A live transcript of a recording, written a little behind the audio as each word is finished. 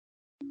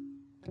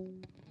Picture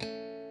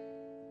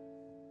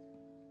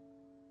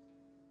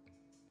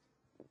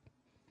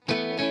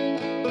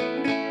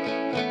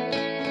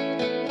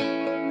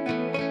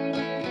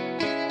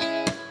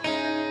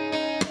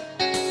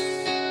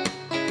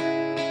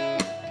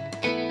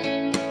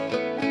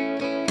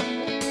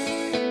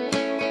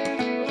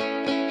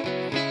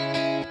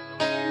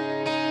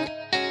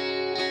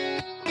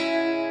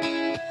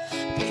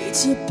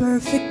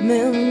perfect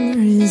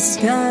memories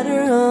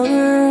scattered all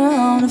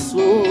around the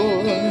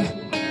floor,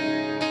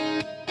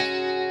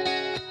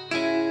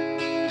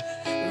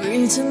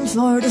 reaching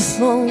for the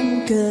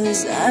phone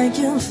 'cause I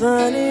can't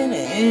find it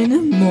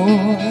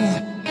anymore.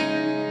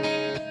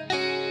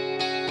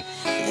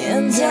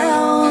 And I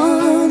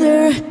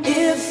wonder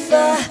if I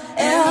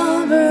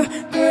ever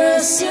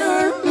cross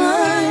your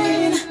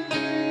mind.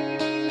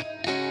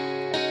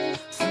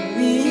 For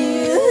me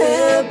it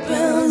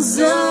happens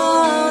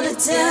all the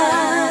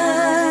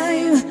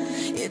time.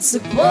 It's a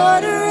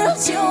quarter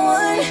after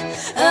one,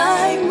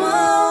 I'm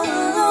all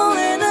alone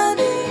and I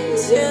need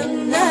you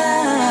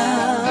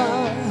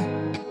now.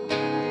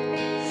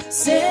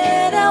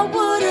 Said I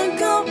wouldn't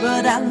go,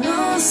 but I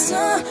lost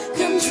some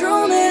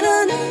control and I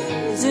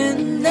need you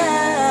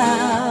now.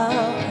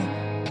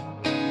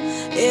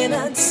 And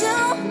I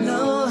don't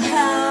know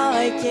how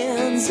I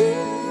can do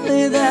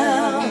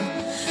without.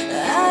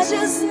 I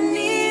just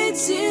need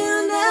you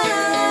now.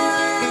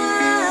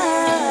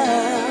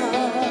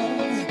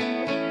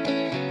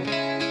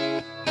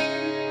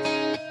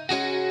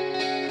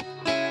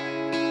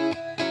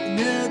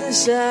 Another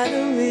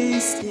shadow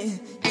wasted,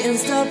 can't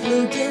stop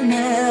looking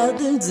out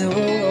the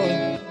door,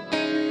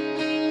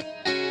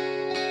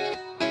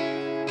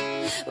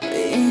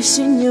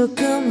 wishing you'd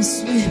come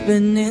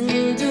sweeping in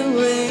the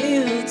way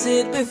you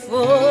did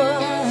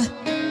before.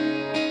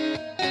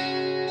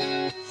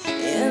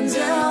 And I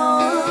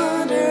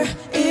wonder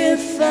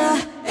if I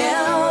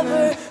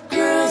ever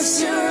cross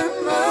your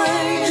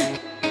mind.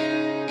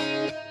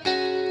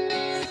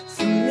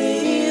 For me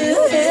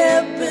it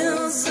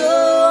happens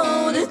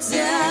all the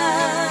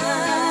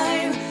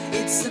time.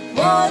 It's a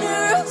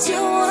quarter to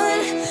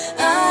one,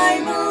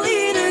 I'm a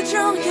little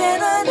drunk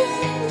and I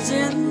need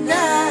you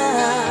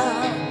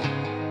now.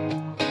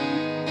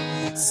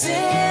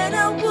 Said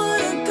I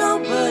wouldn't go,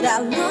 but I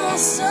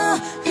lost some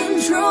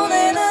control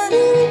and I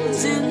need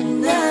you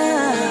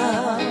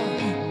now.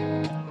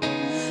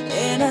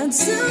 And I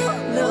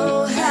don't know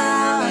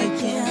how I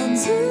can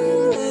do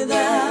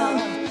without.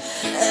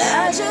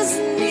 I just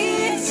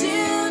need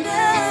you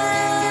now.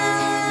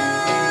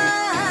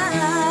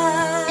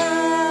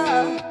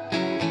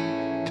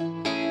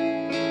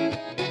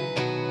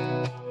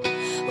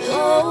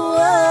 Oh,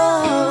 oh.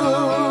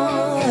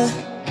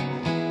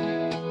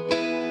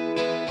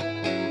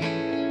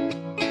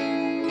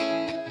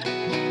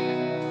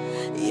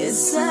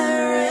 Yes, I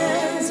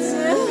ran to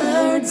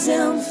hurt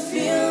and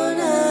feel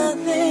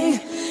nothing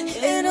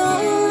at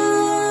all.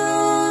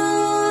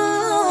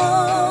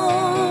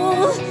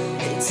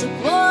 It's a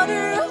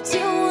quarter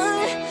to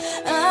one,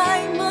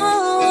 I'm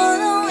all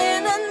alone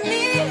and I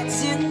need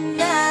you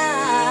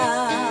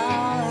now.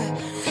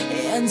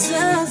 And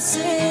I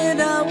said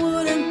I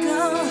wouldn't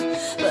go,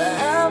 but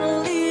I'm a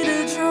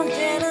little drunk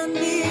and I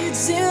need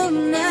you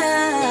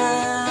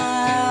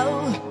now.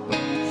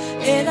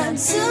 And I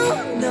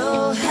don't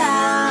know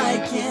how I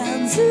can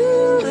do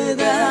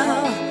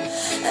without.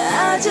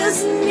 I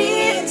just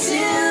need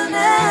you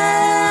now.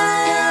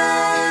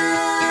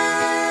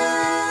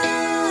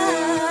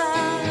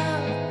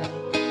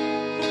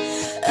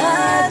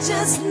 I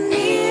just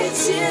need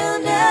you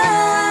now.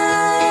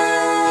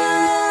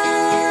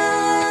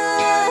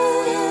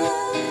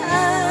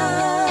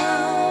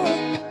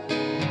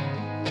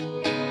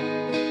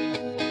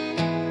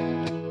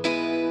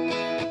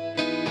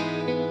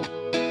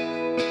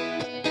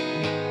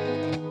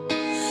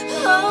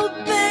 Oh,